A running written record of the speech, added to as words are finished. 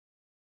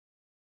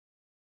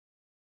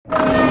What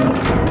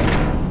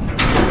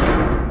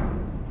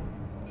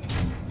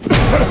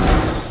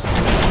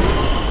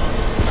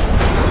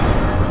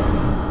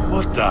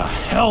the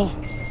hell?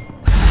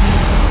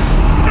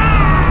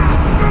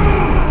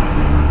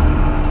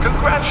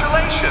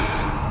 Congratulations!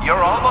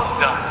 You're almost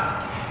done.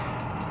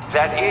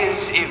 That is,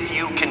 if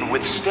you can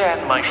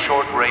withstand my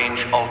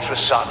short-range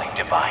ultrasonic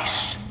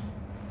device.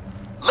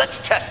 Let's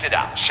test it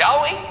out,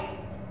 shall we?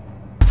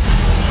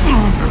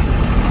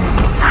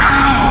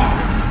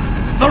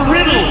 The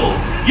riddle!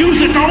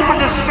 Use it to open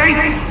the safe!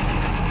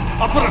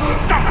 I'll put a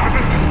stop to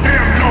this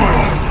damn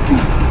noise!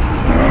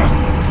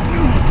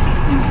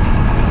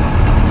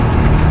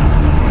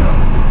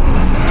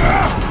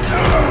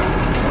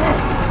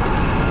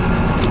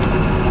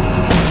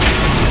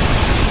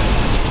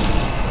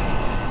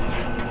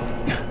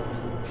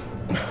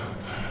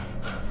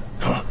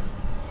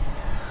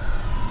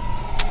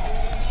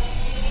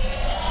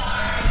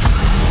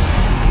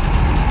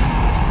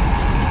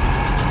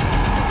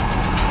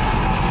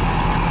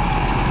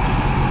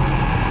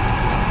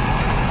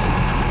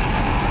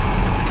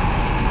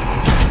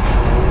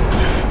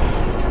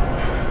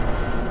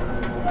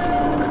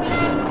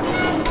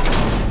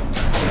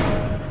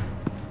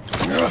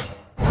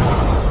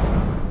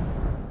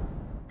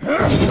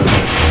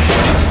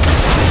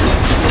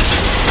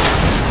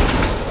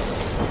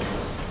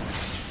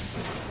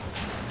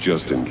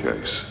 Just in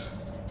case.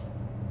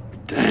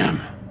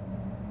 Damn.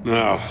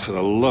 Now, for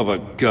the love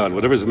of God,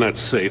 whatever's in that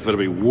safe better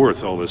be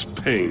worth all this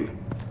pain.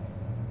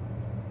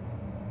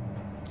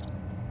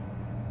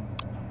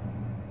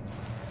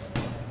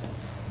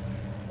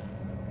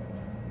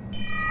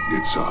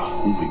 It's a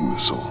homing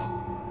missile.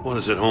 What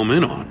does it home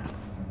in on?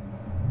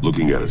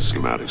 Looking at its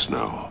schematics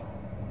now.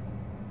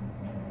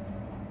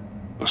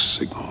 A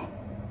signal.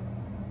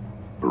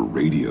 A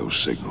radio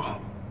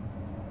signal.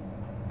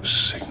 A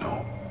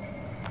signal.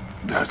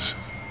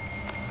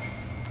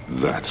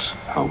 That's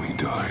how he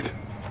died.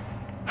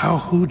 How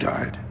who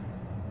died?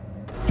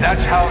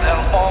 That's how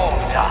they'll all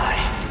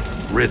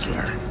die.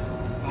 Riddler.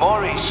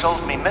 Mori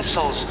sold me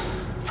missiles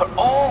for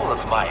all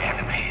of my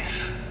enemies.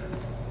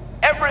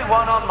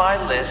 Everyone on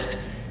my list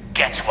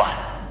gets one.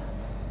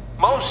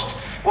 Most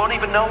won't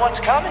even know what's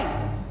coming.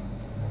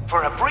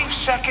 For a brief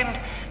second,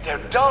 their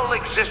dull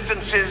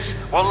existences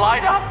will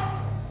light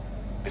up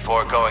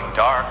before going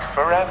dark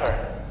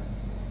forever.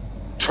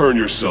 Turn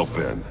yourself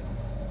in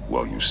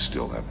while you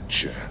still have the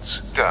chance.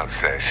 Don't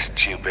say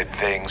stupid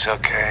things,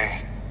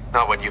 okay?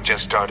 Not when you've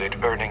just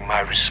started earning my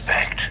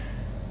respect.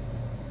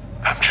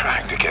 I'm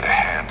trying to get a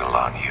handle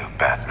on you,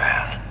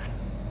 Batman.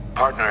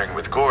 Partnering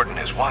with Gordon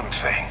is one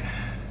thing.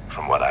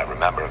 From what I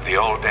remember of the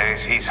old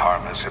days, he's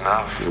harmless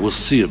enough. Yeah, we'll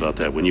see about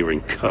that when you're in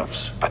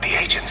cuffs. But the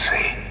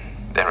agency,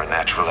 they're a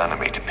natural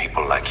enemy to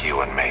people like you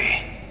and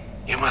me.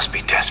 You must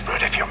be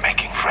desperate if you're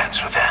making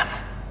friends with them.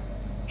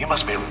 You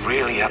must be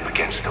really up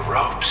against the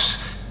ropes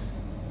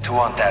to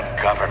want that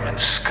government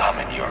scum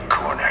in your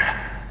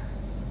corner.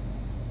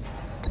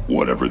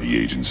 Whatever the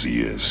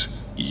agency is,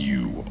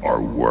 you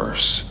are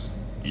worse.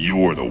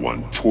 You're the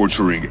one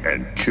torturing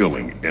and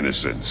killing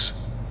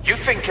innocents. You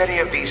think any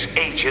of these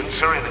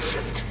agents are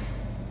innocent?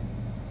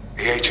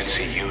 The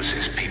agency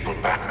uses people,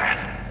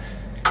 Batman.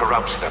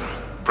 Corrupts them,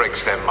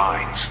 breaks their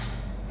minds.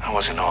 I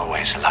wasn't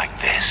always like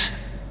this.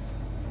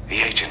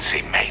 The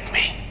agency made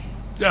me.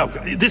 Oh,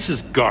 this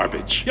is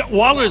garbage. Yeah,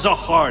 Waller's a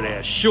hard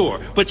ass, sure,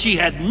 but she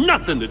had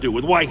nothing to do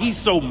with why he's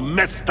so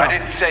messed up. I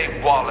didn't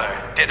say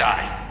Waller, did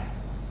I?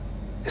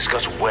 This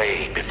goes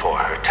way before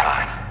her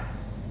time.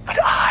 But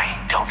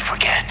I don't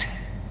forget.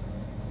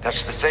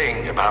 That's the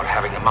thing about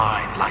having a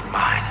mind like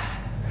mine.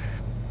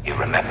 You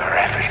remember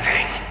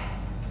everything.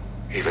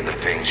 Even the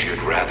things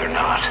you'd rather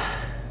not.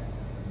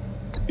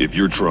 If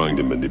you're trying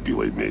to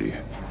manipulate me,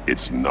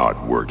 it's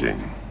not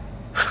working.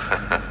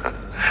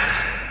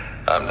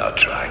 I'm not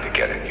trying to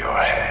get in your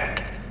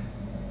head.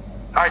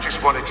 I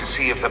just wanted to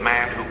see if the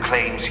man who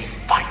claims he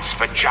fights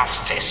for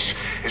justice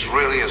is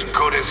really as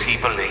good as he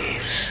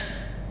believes.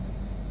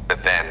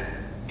 But then,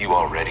 you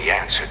already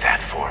answered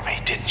that for me,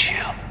 didn't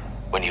you?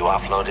 When you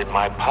offloaded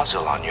my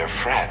puzzle on your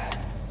friend.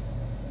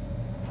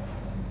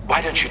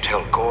 Why don't you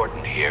tell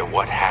Gordon here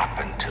what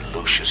happened to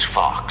Lucius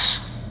Fox?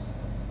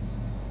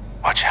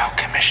 Watch out,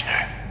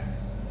 Commissioner.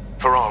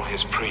 For all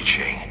his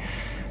preaching,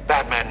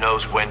 Batman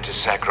knows when to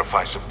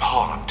sacrifice a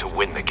pawn to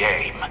win the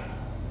game.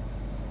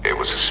 It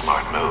was a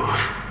smart move.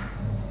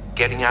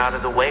 Getting out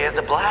of the way of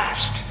the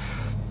blast.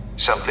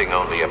 Something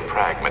only a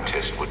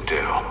pragmatist would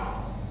do.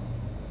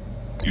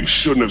 You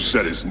shouldn't have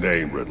said his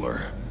name,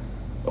 Riddler.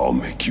 I'll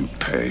make you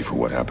pay for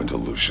what happened to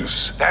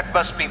Lucius. That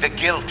must be the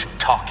guilt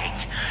talking.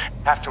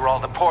 After all,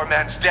 the poor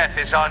man's death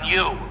is on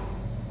you.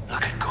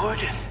 Look at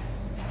Gordon.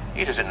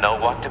 He doesn't know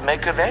what to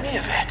make of any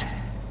of it.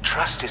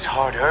 Trust is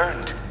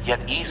hard-earned, yet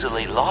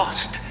easily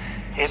lost,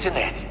 isn't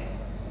it?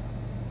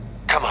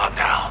 Come on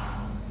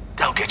now.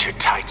 Don't get your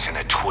tights in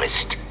a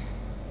twist.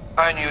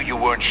 I knew you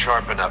weren't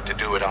sharp enough to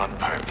do it on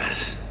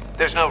purpose.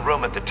 There's no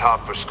room at the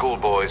top for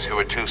schoolboys who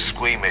are too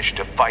squeamish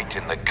to fight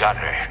in the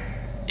gutter.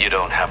 You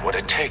don't have what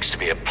it takes to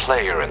be a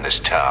player in this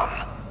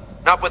town.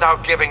 Not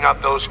without giving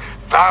up those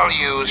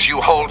values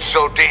you hold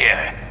so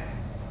dear.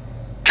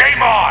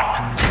 Game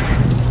on!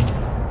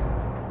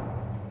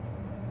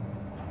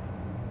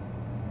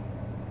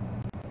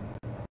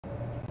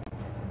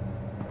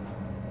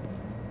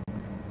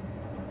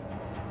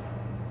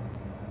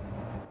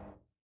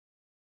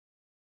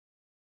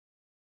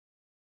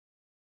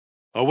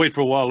 I'll wait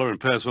for Waller and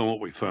pass on what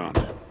we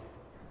found.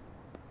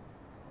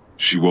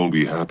 She won't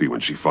be happy when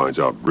she finds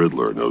out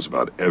Riddler knows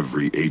about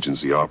every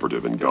agency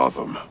operative in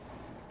Gotham.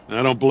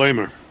 I don't blame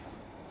her.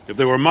 If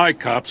they were my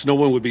cops, no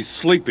one would be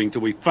sleeping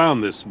till we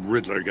found this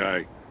Riddler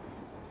guy.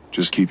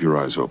 Just keep your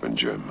eyes open,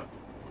 Jim.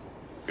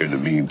 In the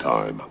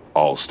meantime,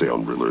 I'll stay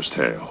on Riddler's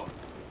tail.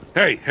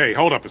 Hey,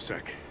 hold up a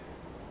sec.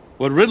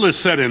 What Riddler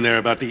said in there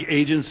about the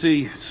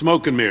agency,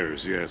 smoke and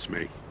mirrors, you ask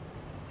me.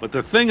 But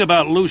the thing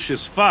about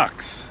Lucius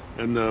Fox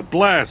and the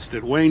blast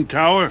at Wayne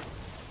Tower,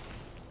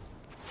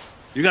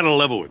 you gotta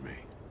level with me.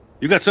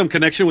 You got some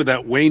connection with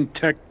that Wayne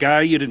Tech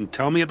guy you didn't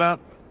tell me about?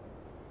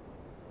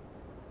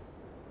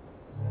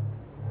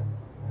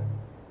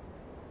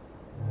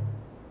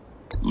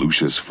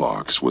 Lucius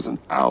Fox was an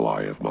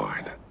ally of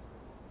mine.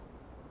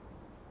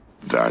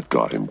 That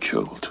got him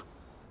killed.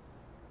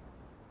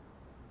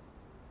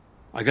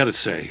 I gotta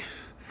say,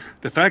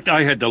 the fact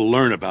I had to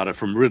learn about it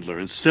from Riddler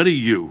instead of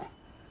you,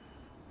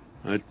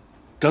 it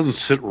doesn't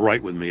sit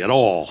right with me at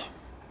all.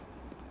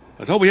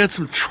 I thought we had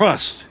some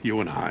trust, you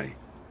and I.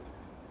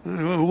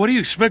 What do you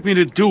expect me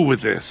to do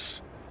with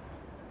this?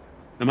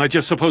 Am I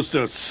just supposed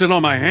to sit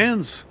on my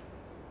hands?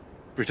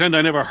 Pretend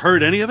I never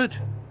heard any of it?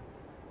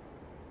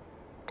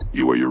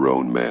 You are your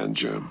own man,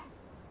 Jim.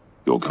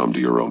 You'll come to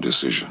your own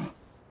decision.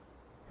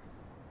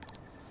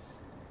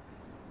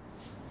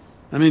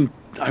 I mean,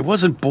 I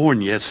wasn't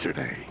born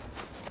yesterday.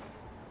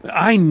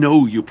 I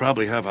know you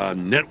probably have a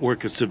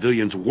network of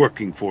civilians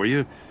working for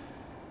you.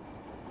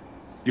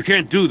 You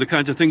can't do the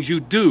kinds of things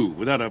you do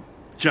without a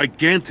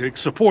gigantic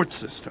support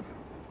system.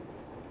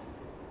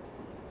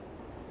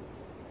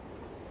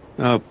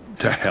 Oh,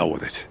 to hell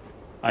with it.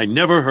 I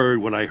never heard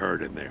what I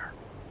heard in there.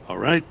 All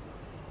right?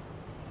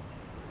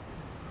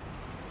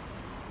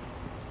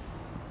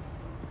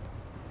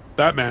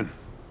 Batman.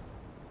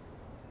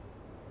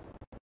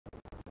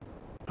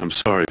 I'm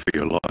sorry for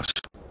your loss.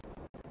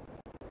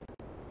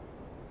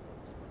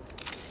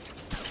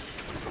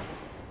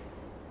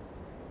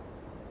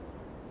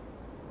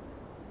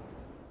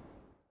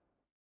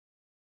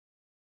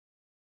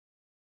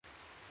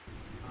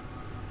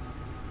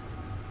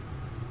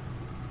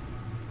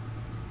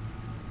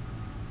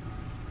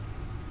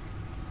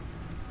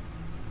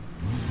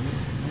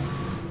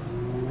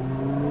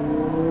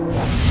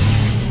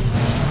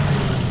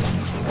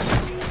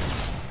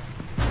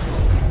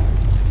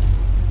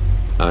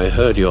 I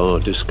heard your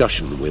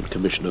discussion with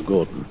Commissioner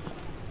Gordon.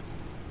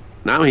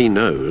 Now he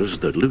knows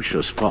that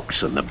Lucius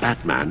Fox and the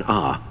Batman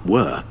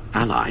were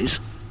allies.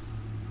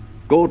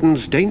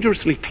 Gordon's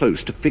dangerously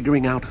close to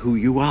figuring out who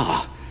you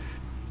are.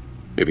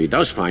 If he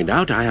does find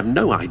out, I have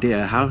no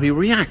idea how he'll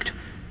react.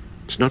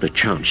 It's not a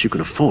chance you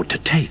can afford to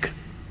take.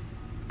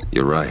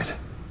 You're right.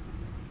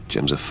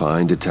 Jim's a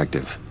fine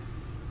detective.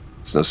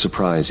 It's no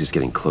surprise he's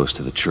getting close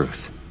to the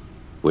truth.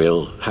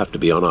 We'll have to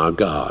be on our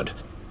guard.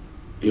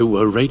 You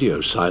were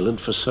radio silent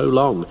for so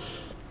long.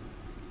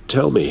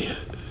 Tell me,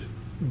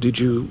 did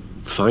you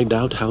find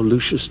out how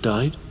Lucius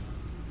died?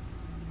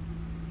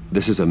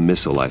 This is a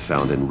missile I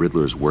found in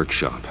Riddler's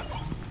workshop.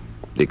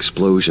 The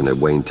explosion at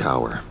Wayne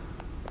Tower.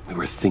 We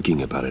were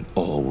thinking about it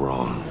all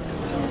wrong.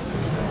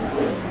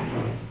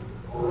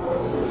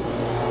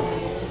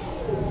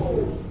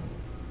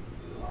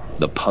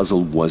 The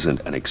puzzle wasn't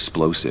an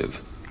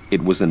explosive.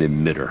 It was an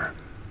emitter.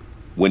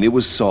 When it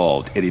was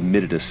solved, it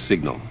emitted a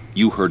signal.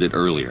 You heard it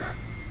earlier.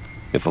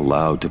 If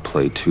allowed to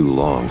play too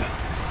long,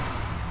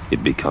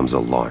 it becomes a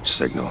launch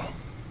signal.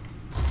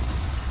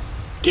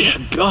 Dear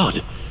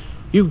God!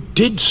 You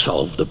did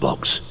solve the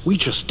box. We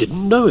just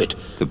didn't know it.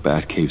 The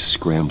Batcave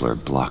scrambler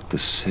blocked the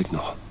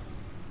signal.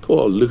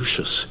 Poor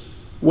Lucius.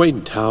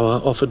 Wayne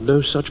Tower offered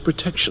no such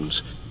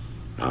protections.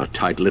 Our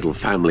tight little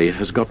family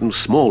has gotten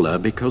smaller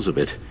because of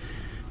it.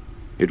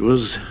 It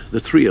was the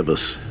three of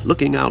us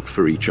looking out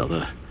for each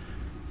other.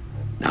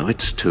 Now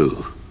it's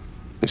two.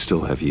 I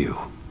still have you.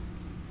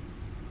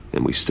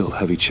 And we still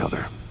have each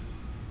other.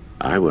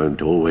 I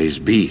won't always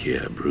be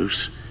here,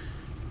 Bruce.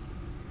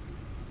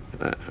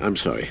 I'm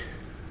sorry.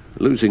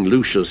 Losing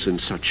Lucius in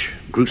such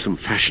gruesome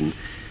fashion,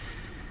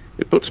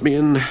 it puts me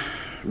in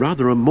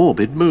rather a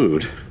morbid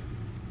mood.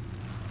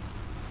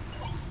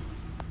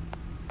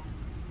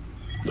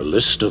 The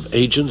list of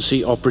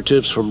agency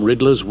operatives from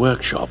Riddler's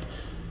workshop.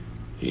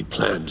 He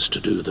plans to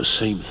do the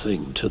same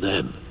thing to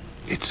them.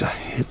 It's a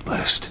hit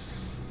list.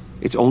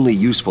 It's only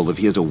useful if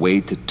he has a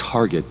way to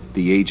target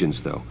the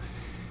agents, though.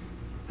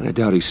 And I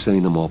doubt he's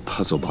sending them all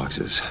puzzle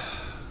boxes.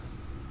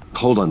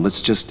 Hold on,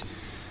 let's just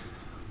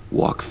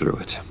walk through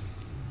it.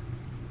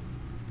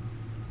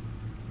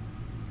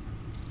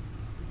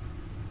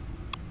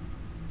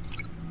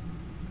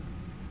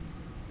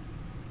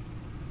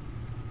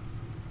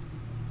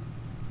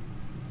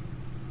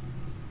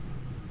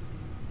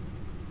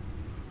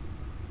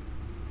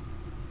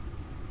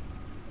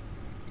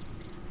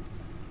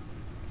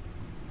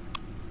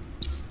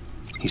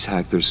 He's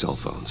hacked their cell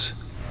phones.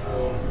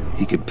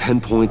 He could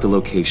pinpoint the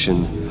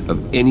location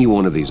of any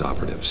one of these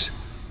operatives.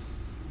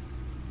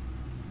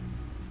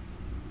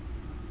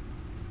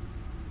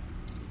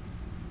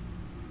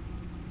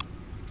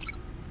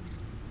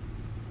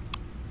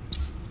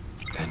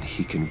 And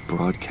he can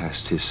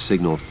broadcast his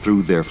signal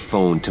through their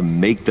phone to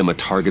make them a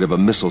target of a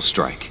missile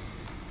strike.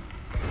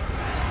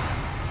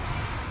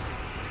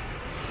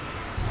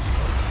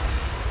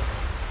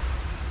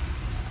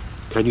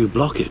 Can you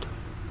block it?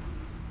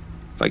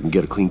 If I can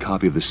get a clean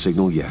copy of the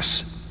signal,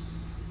 yes.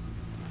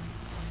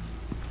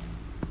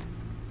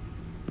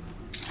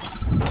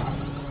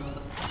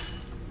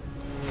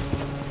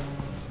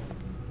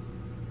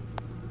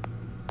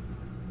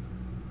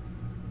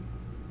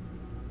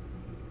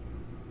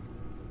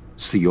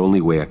 It's the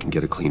only way I can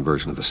get a clean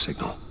version of the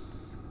signal.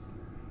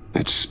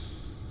 It's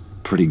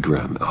pretty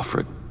grim,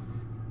 Alfred.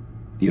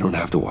 You don't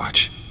have to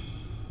watch.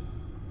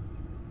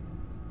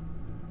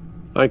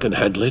 I can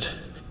handle it.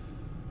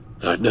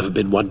 I've never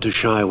been one to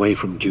shy away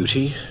from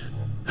duty,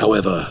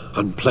 however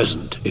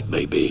unpleasant it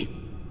may be.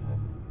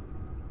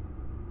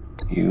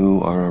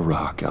 You are a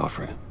rock,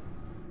 Alfred.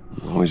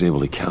 I'm always able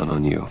to count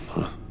on you,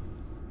 huh?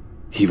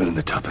 Even in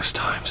the toughest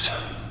times.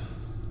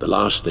 The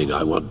last thing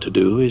I want to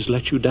do is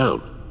let you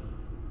down.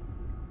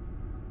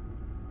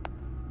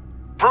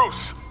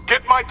 Bruce,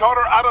 get my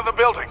daughter out of the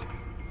building.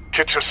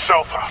 Get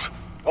yourself out.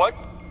 What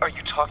are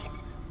you talking?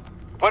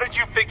 What did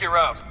you figure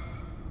out?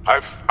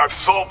 I've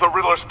solved the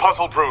Riddler's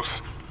puzzle,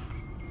 Bruce.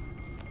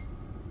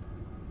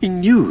 He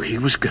knew he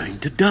was going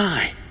to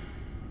die.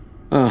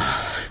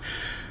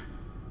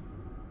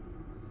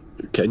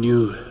 Can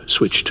you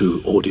switch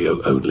to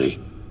audio only,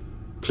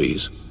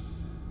 please?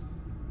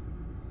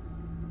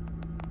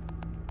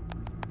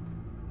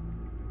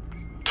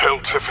 Tell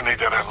Tiffany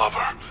that I love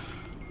her.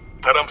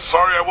 That I'm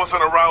sorry I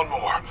wasn't around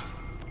more.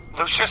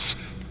 Lucius?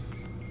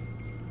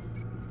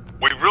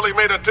 We really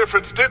made a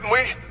difference, didn't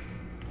we?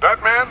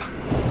 Batman?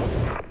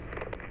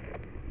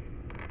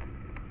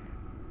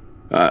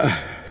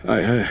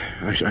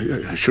 I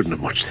shouldn't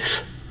have watched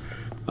this.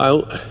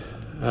 I'll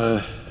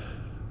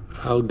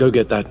go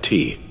get that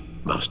tea,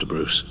 Master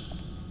Bruce.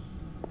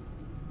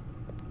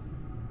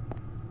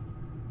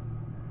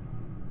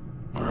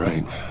 All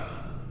right.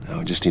 Now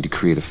I just need to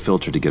create a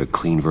filter to get a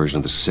clean version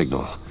of the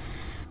signal.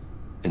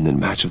 And then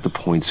match up the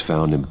points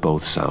found in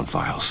both sound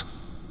files.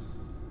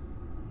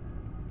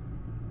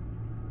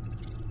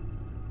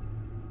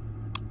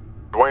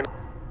 Dwayne?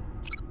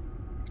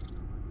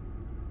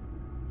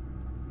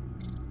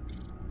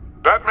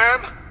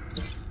 Batman?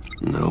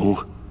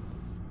 No.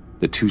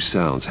 The two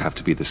sounds have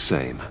to be the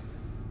same.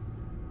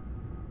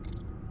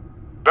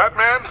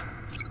 Batman?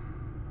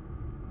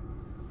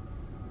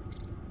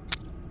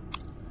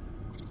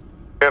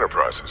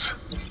 Enterprises.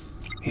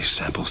 These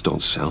samples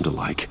don't sound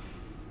alike.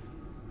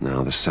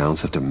 Now the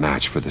sounds have to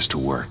match for this to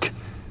work.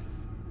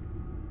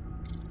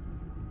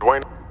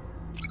 Dwayne?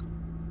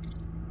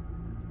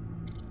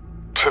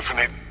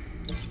 Tiffany?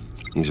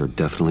 These are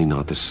definitely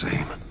not the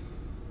same.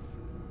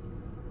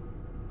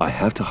 I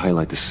have to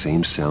highlight the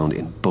same sound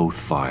in both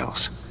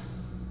files.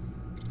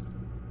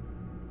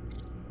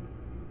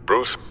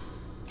 Bruce?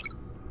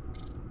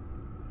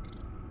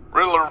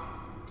 Riddler?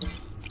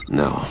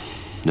 No,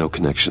 no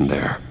connection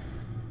there.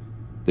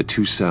 The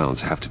two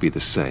sounds have to be the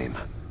same.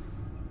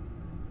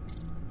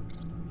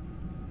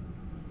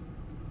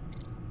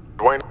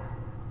 Dwayne?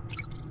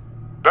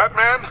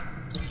 Batman?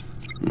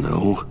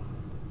 No.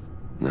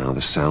 Now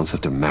the sounds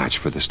have to match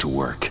for this to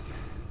work.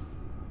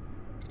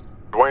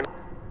 Dwayne?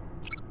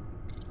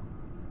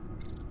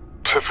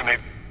 Tiffany?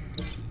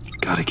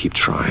 Gotta keep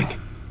trying.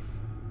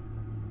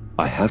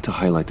 I have to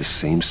highlight the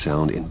same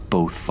sound in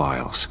both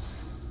files.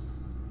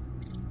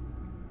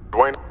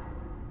 Dwayne?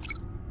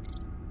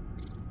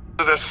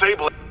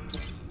 Disable.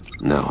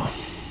 No,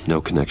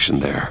 no connection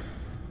there.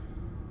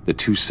 The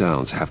two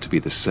sounds have to be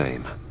the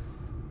same.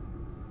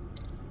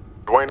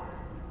 Dwayne?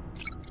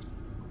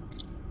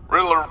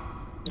 Riddler?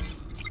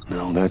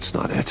 No, that's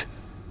not it.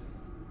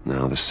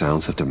 Now the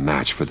sounds have to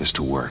match for this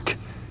to work.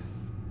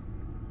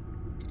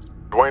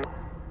 Dwayne?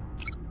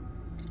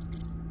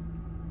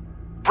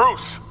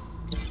 Bruce?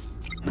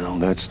 No,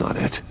 that's not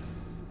it.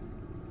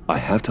 I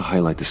have to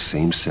highlight the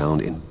same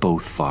sound in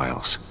both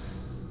files.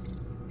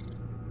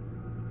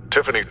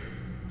 Tiffany?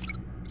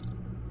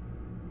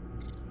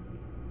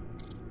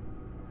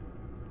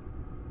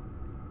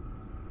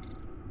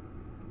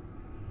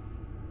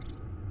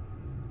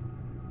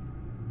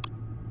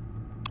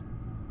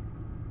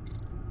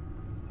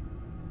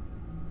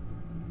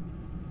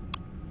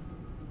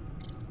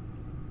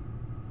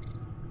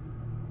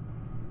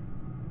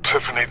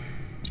 Tiffany?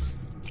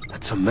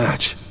 That's a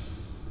match.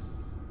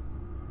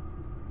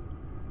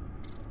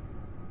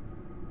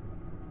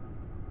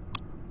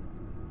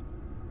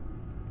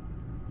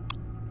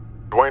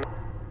 Dwayne?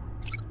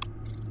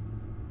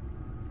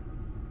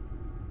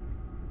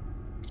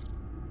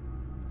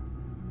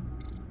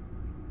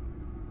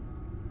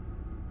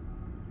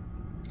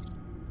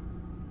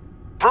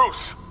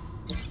 Bruce?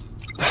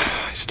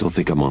 I still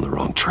think I'm on the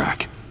wrong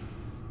track.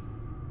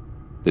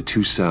 The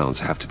two sounds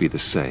have to be the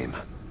same.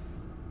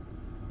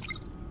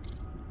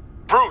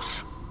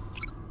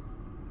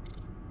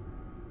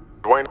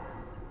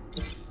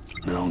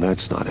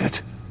 that's not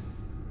it.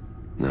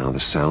 Now the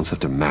sounds have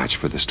to match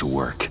for this to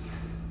work.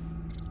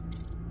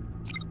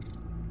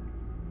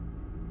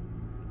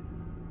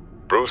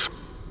 Bruce?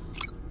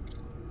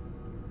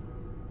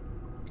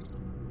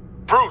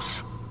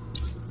 Bruce!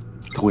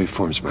 The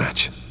waveforms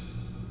match.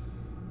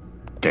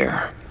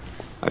 There.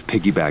 I've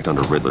piggybacked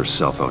onto Riddler's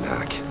cell phone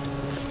hack.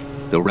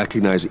 They'll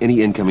recognize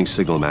any incoming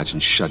signal match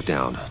and shut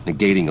down,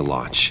 negating a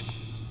launch.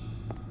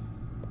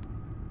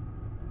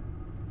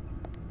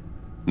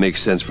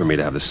 Makes sense for me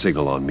to have the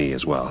signal on me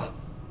as well.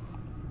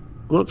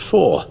 What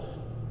for?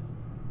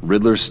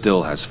 Riddler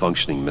still has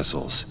functioning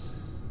missiles.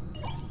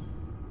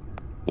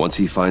 Once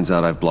he finds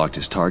out I've blocked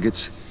his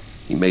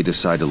targets, he may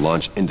decide to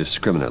launch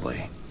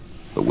indiscriminately.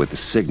 But with the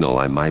signal,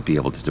 I might be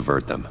able to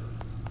divert them.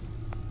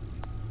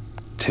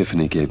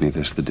 Tiffany gave me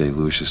this the day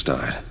Lucius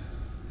died.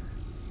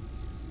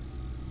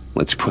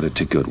 Let's put it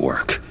to good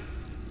work.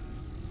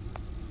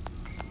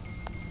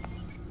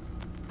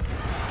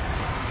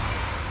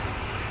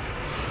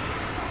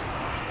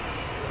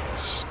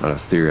 It's not a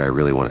theory I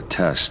really want to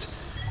test.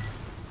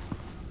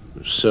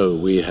 So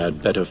we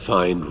had better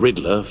find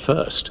Riddler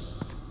first.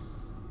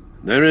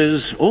 There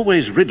is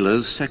always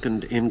Riddler's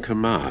second in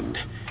command.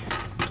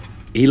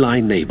 Eli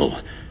Nabel,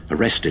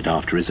 arrested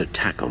after his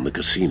attack on the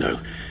casino.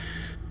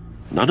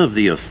 None of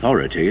the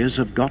authorities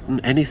have gotten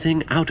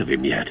anything out of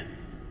him yet.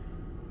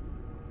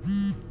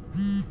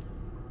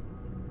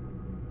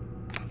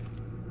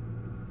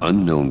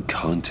 Unknown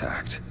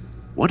contact.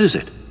 What is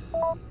it?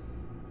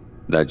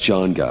 That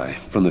John guy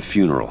from the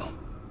funeral,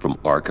 from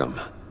Arkham.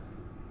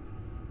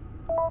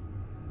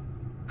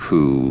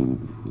 Who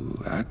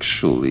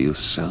actually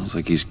sounds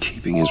like he's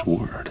keeping his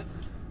word.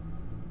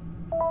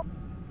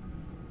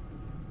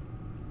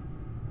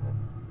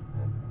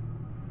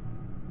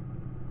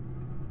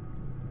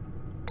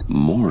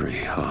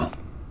 Mori, huh?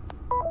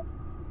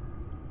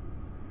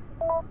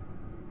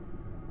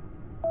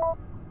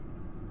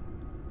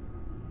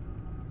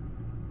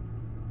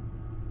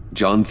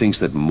 John thinks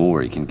that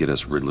Mori can get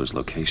us Riddler's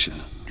location.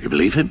 Do you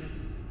believe him?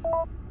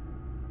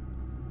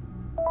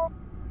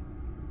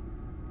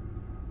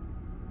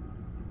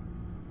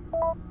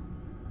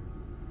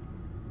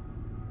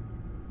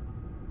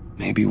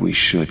 Maybe we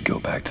should go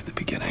back to the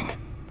beginning.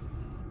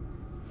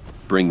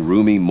 Bring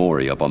Rumi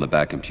Mori up on the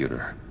back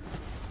computer.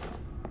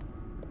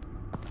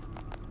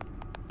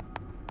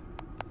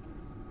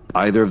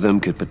 Either of them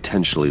could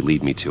potentially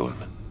lead me to him.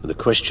 The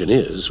question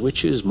is,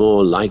 which is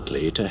more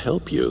likely to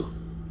help you?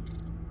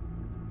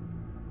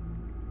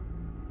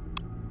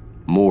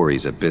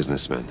 Mori's a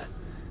businessman.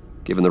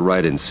 Given the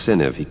right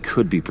incentive, he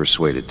could be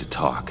persuaded to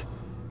talk.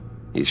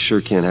 He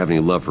sure can't have any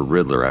love for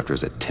Riddler after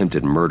his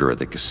attempted murder at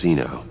the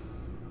casino.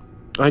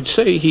 I'd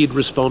say he'd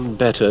respond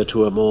better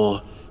to a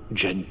more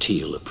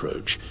genteel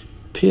approach,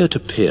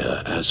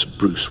 peer-to-peer as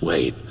Bruce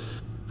Wayne.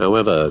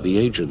 However, the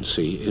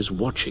agency is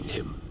watching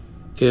him.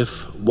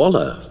 If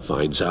Waller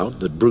finds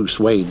out that Bruce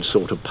Wayne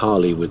sought a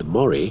parley with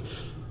Mori,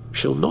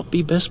 she'll not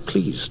be best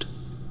pleased.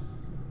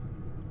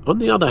 On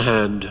the other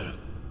hand,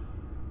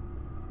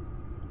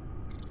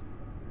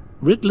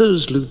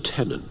 Riddler's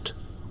lieutenant,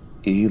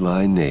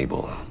 Eli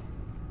Nabel,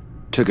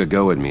 took a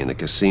go at me in the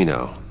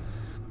casino.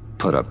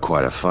 Put up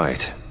quite a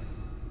fight.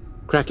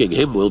 Cracking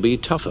him will be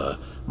tougher,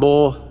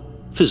 more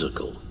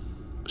physical.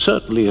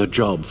 Certainly a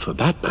job for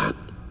Batman.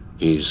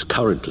 He's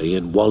currently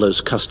in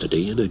Waller's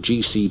custody in a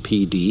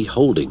GCPD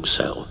holding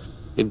cell.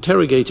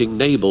 Interrogating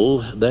Nabel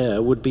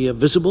there would be a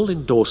visible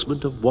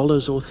endorsement of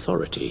Waller's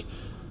authority.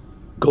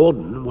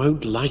 Gordon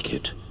won't like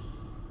it.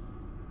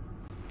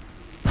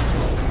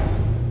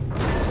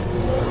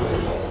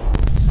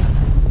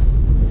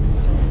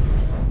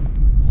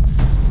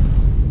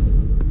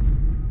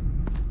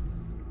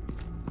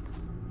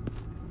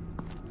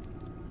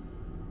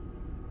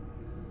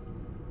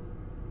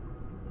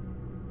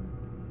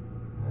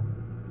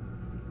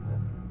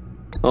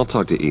 I'll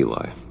talk to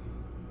Eli.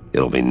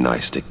 It'll be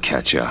nice to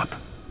catch up.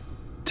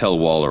 Tell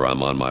Waller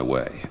I'm on my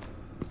way.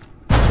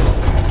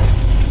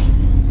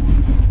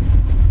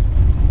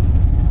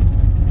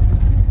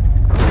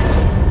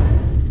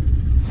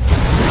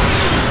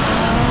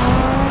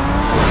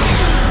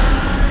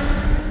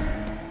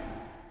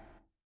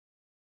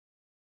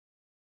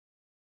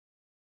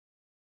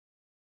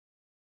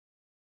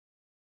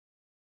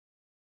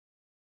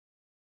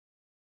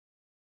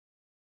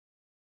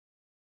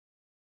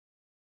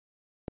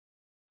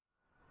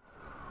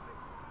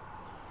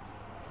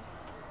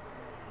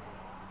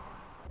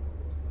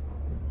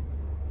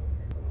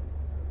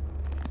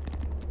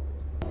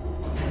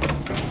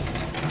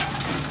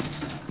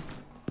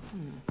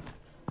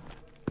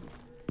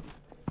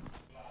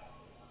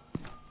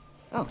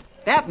 Oh,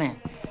 Batman.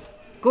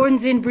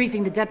 Gordon's in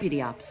briefing the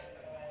deputy ops.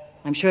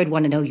 I'm sure I'd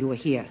want to know you were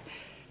here.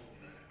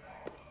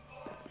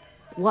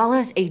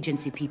 Waller's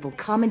agency people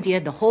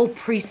commandeered the whole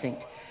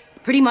precinct.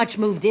 Pretty much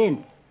moved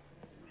in.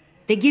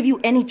 They give you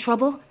any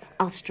trouble,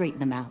 I'll straighten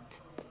them out.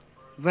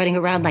 Running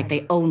around like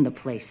they own the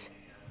place.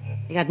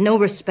 They got no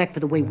respect for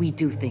the way we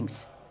do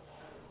things.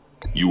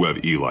 You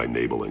have Eli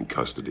Nabel in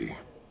custody.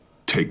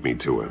 Take me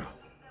to him.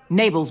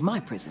 Nabel's my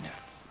prisoner,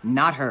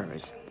 not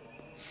hers.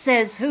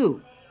 Says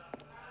who?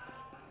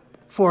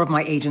 4 of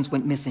my agents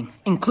went missing,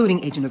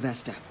 including Agent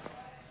Avesta.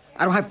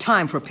 I don't have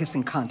time for a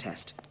pissing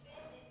contest.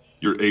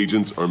 Your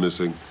agents are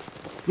missing?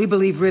 We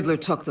believe Riddler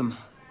took them.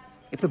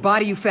 If the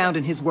body you found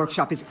in his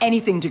workshop is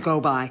anything to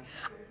go by,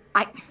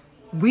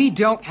 we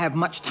don't have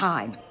much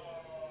time.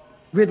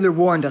 Riddler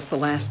warned us the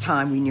last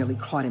time we nearly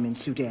caught him in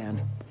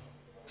Sudan.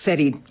 Said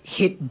he'd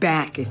hit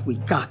back if we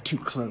got too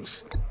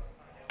close.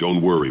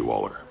 Don't worry,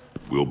 Waller.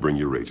 We'll bring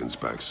your agents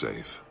back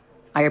safe.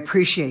 I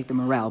appreciate the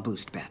morale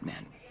boost,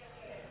 Batman.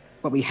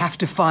 But we have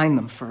to find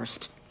them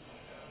first.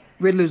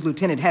 Riddler's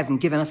lieutenant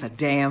hasn't given us a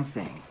damn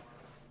thing.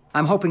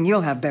 I'm hoping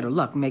you'll have better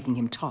luck making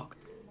him talk.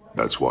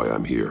 That's why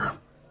I'm here.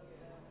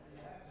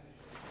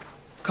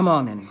 Come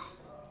on, then.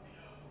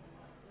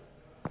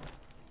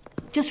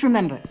 Just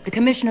remember, the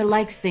Commissioner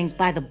likes things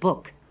by the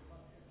book.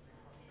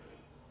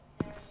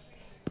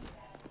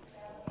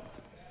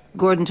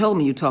 Gordon told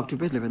me you talked to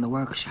Riddler in the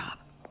workshop.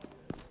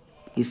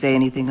 You say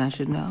anything I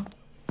should know?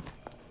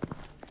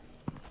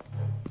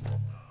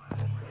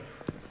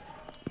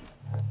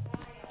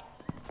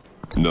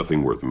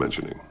 Nothing worth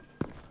mentioning.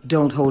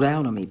 Don't hold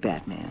out on me,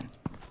 Batman.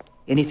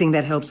 Anything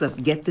that helps us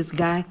get this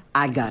guy,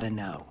 I gotta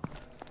know.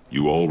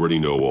 You already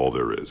know all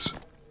there is.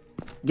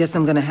 Guess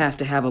I'm gonna have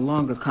to have a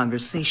longer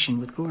conversation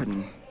with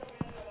Gordon.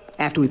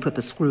 After we put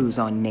the screws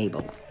on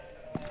Nabel.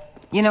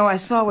 You know, I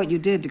saw what you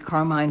did to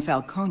Carmine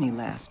Falcone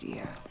last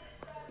year.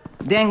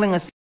 Dangling a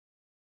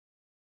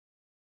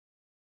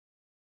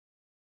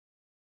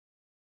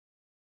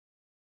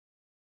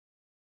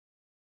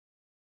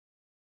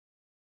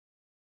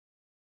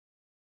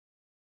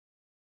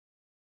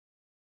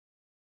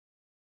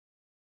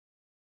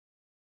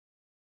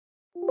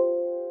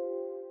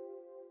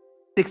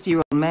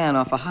 60-year-old man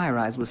off a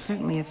high-rise was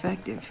certainly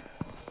effective.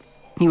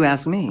 You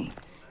ask me,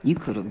 you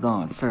could have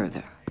gone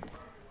further.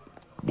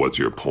 What's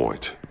your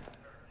point?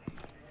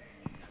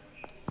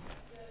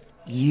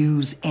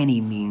 Use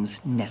any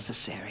means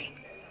necessary.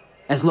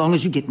 As long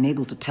as you get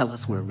Nabel to tell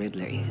us where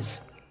Riddler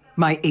is.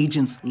 My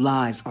agents'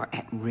 lives are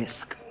at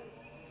risk.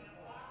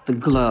 The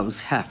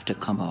gloves have to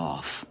come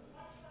off.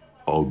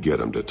 I'll get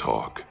him to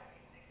talk.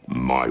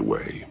 My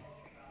way,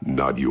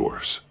 not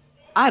yours.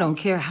 I don't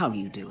care how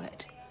you do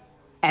it.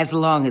 As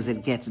long as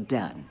it gets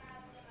done.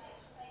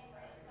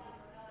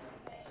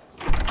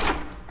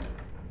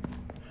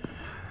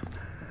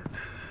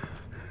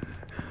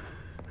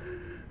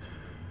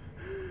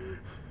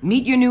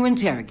 Meet your new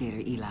interrogator,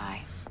 Eli.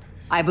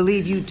 I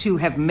believe you two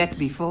have met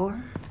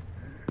before.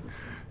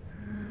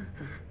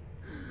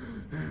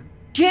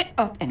 Get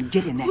up and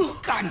get in that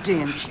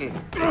goddamn chair.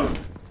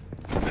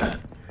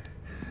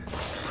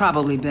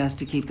 Probably best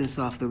to keep this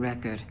off the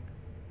record.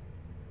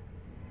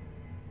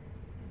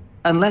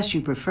 Unless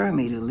you prefer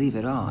me to leave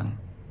it on.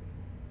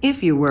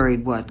 If you're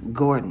worried what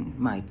Gordon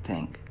might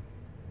think.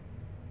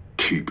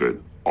 Keep it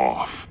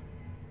off.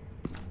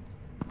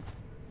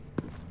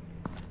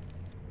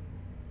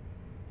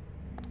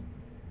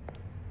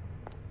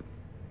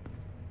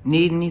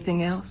 Need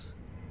anything else?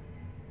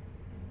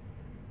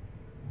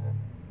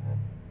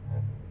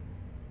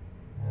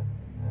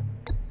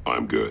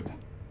 I'm good.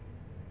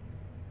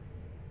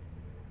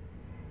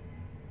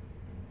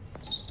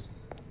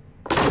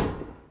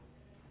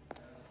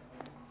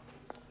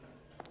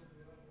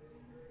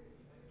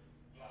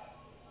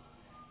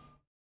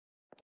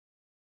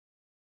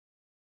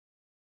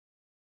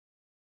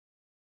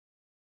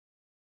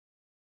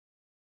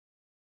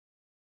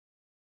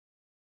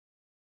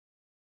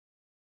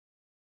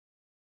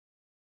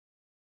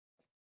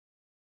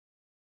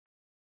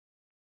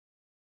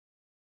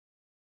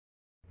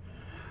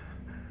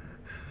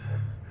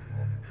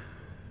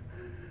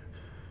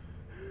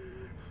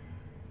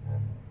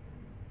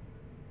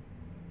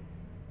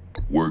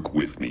 Work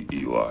with me,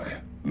 Eli.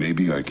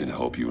 Maybe I can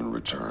help you in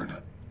return.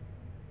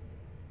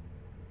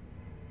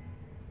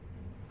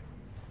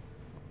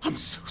 I'm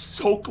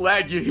so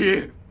glad you're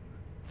here.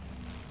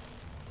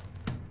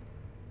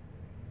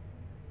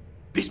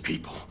 These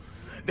people,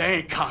 they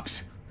ain't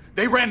cops.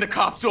 They ran the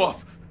cops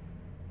off.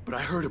 But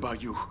I heard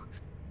about you.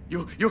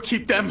 You'll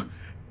keep them,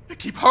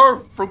 keep her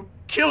from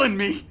killing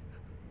me.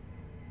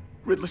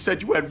 Riddler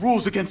said you had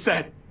rules against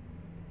that.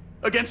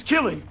 Against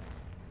killing.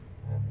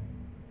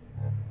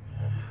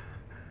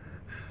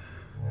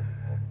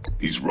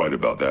 He's right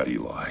about that,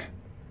 Eli.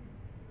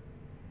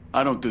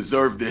 I don't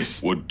deserve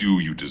this. What do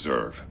you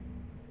deserve?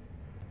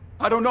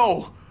 I don't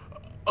know.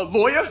 A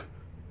lawyer?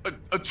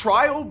 A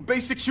trial?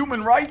 Basic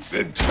human rights?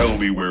 Then tell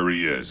me where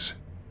he is.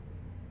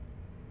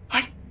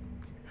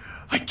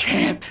 I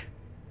can't.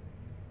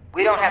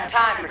 We don't have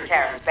time for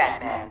carrots,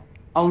 Batman.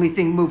 Only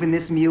thing moving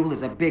this mule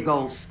is a big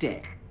old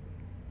stick.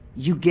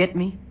 You get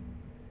me?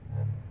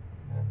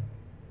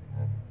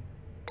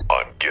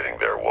 I'm getting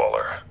there,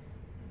 Waller.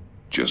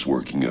 Just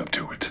working up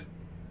to it.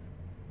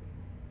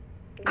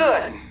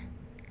 Good.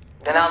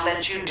 Then I'll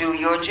let you do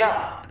your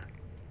job.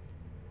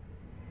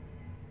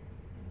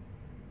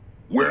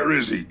 Where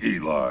is he,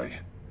 Eli?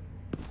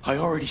 I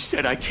already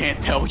said I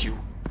can't tell you.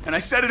 And I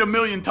said it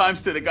 1,000,000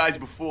 times to the guys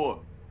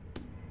before.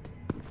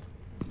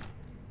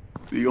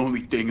 The only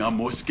thing I'm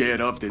more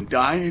scared of than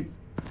dying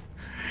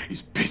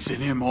is pissing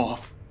him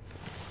off.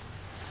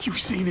 You've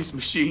seen his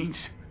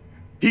machines.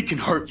 He can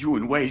hurt you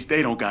in ways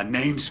they don't got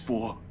names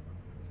for.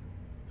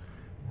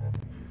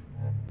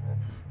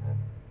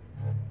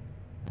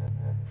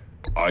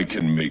 I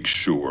can make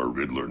sure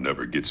Riddler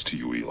never gets to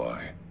you,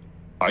 Eli.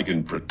 I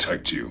can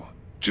protect you.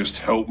 Just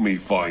help me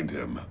find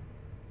him.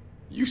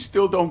 You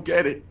still don't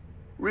get it.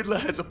 Riddler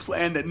has a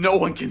plan that no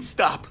one can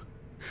stop.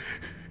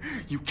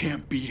 You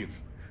can't beat him.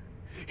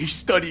 He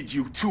studied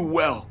you too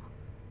well.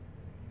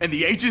 And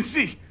the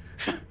agency?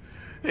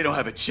 They don't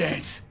have a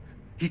chance.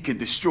 He can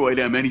destroy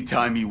them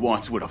anytime he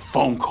wants with a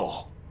phone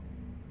call.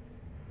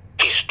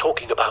 He's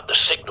talking about the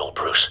signal,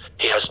 Bruce.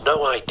 He has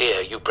no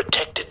idea you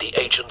protected the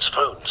agent's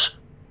phones.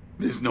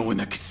 There's no one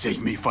that could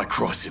save me if I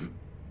cross him.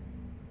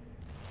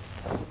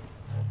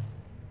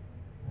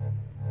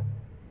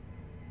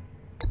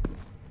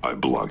 I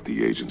blocked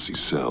the agency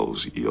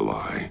cells,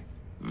 Eli.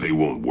 They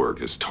won't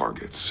work as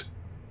targets.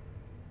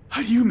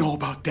 How do you know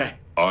about that?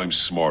 I'm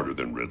smarter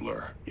than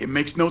Riddler. It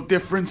makes no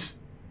difference.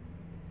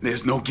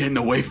 There's no getting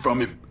away from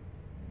him.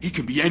 He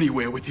can be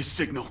anywhere with his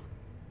signal.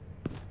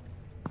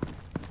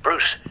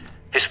 Bruce,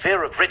 his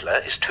fear of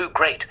Riddler is too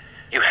great.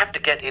 You have to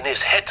get in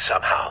his head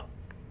somehow.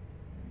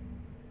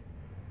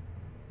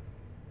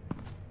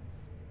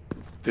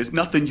 There's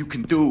nothing you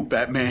can do,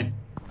 Batman.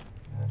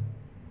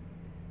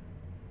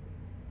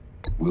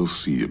 We'll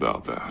see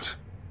about that.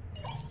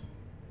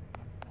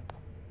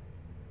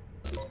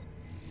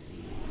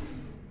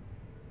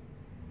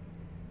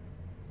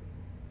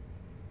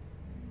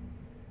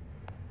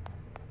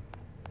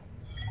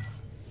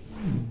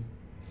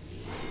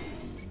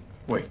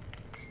 Wait,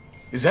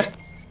 is that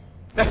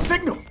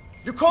signal?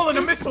 You're calling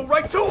a missile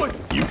right to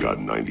us! You got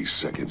 90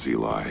 seconds,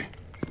 Eli.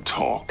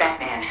 Talk.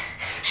 Batman,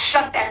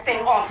 shut that thing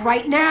off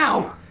right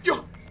now!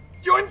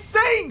 You're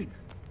insane!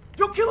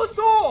 You'll kill us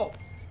all!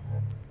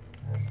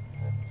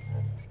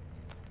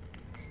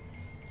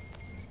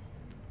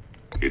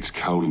 It's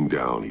counting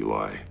down,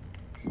 Eli.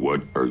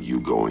 What are you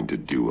going to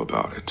do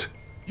about it?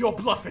 You're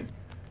bluffing.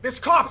 There's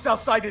cops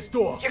outside this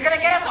door. You're gonna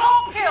get us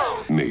all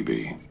killed!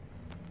 Maybe.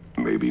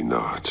 Maybe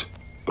not.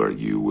 Are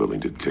you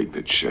willing to take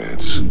the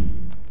chance?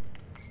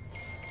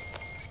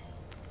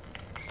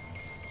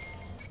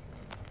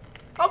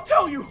 I'll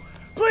tell you!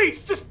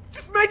 Please, just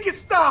make it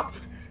stop!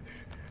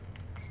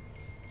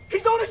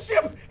 He's on a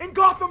ship in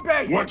Gotham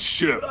Bay! What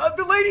ship?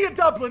 The Lady of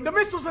Dublin. The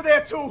missiles are there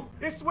too.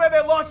 It's where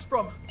they're launched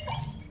from.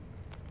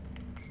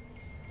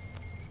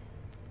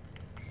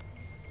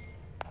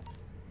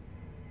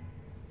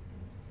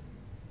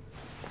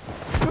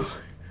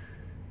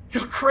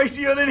 You're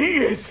crazier than he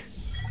is!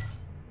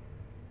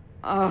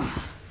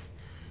 Oh,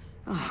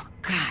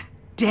 God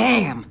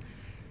damn!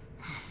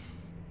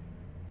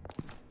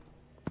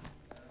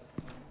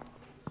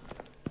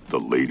 The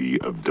Lady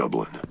of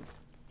Dublin.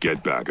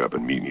 Get back up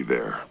and meet me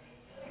there.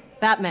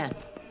 Batman.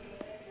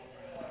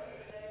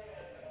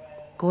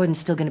 Gordon's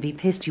still gonna be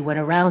pissed you went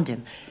around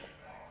him,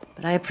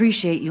 but I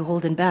appreciate you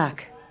holding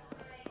back.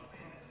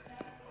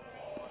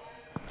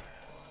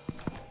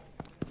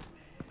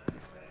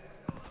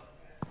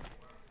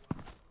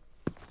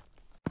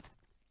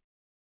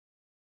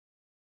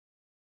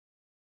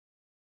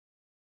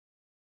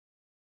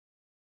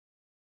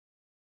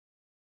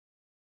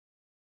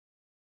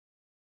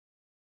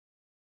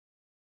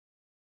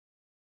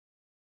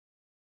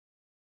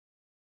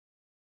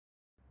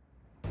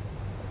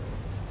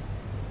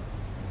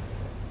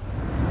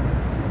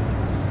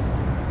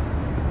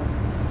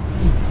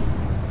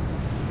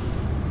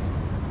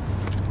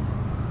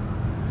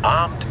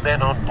 Armed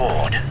men on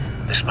board.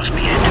 This must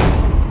be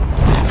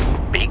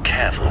it. Be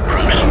careful,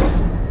 Bruce.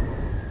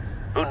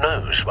 Who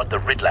knows what the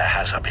Riddler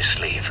has up his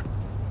sleeve?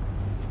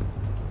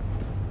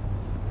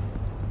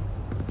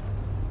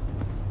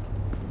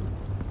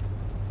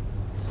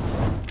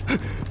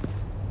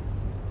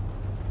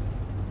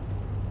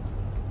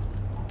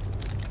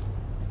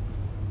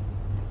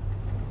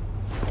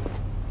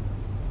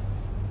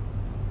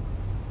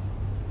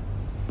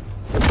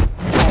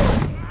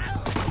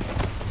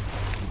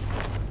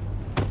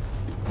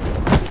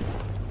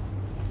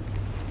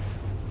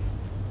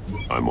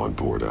 I'm on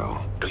board,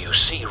 Al. Do you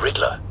see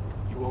Riddler?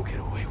 You won't get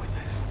away with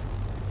this.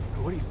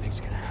 What do you think's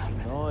gonna happen?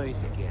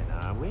 Noise again,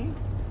 are we?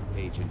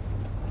 Agent,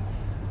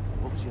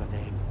 what's your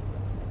name?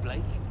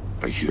 Blake?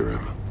 I hear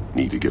him.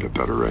 Need to get a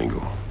better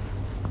angle.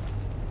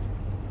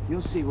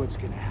 You'll see what's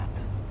gonna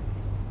happen.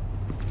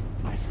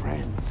 My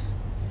friends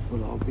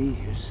will all be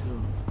here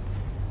soon.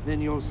 Then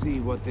you'll see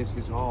what this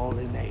is all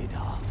in aid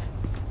of.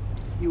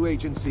 You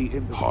agency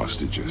imbeciles.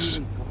 Hostages.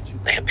 Really thought you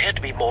They appear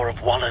to be more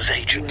of Waller's You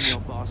and agents. your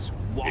boss,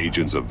 Waller.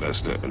 Agents of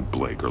Vesta and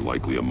Blake are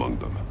likely among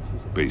them,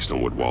 based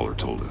on what Waller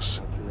told us.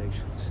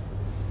 Calculations.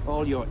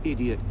 All your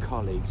idiot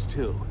colleagues,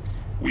 too.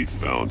 We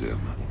found him.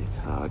 And it's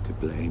hard to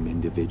blame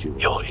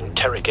individuals. Your for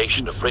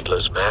interrogation of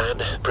Riddler's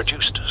man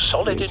produced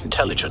solid The agency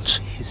intelligence. has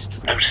a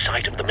history. No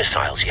sight of the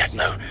missiles yet,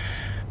 though.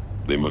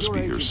 They must Your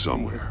be here agency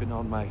somewhere. has been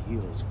on my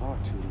heels far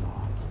too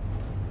long.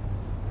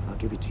 I'll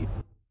give it to you.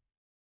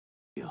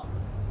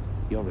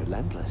 You're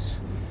relentless.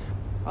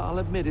 I'll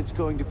admit it's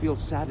going to feel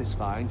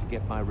satisfying to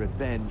get my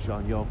revenge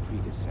on your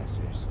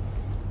predecessors.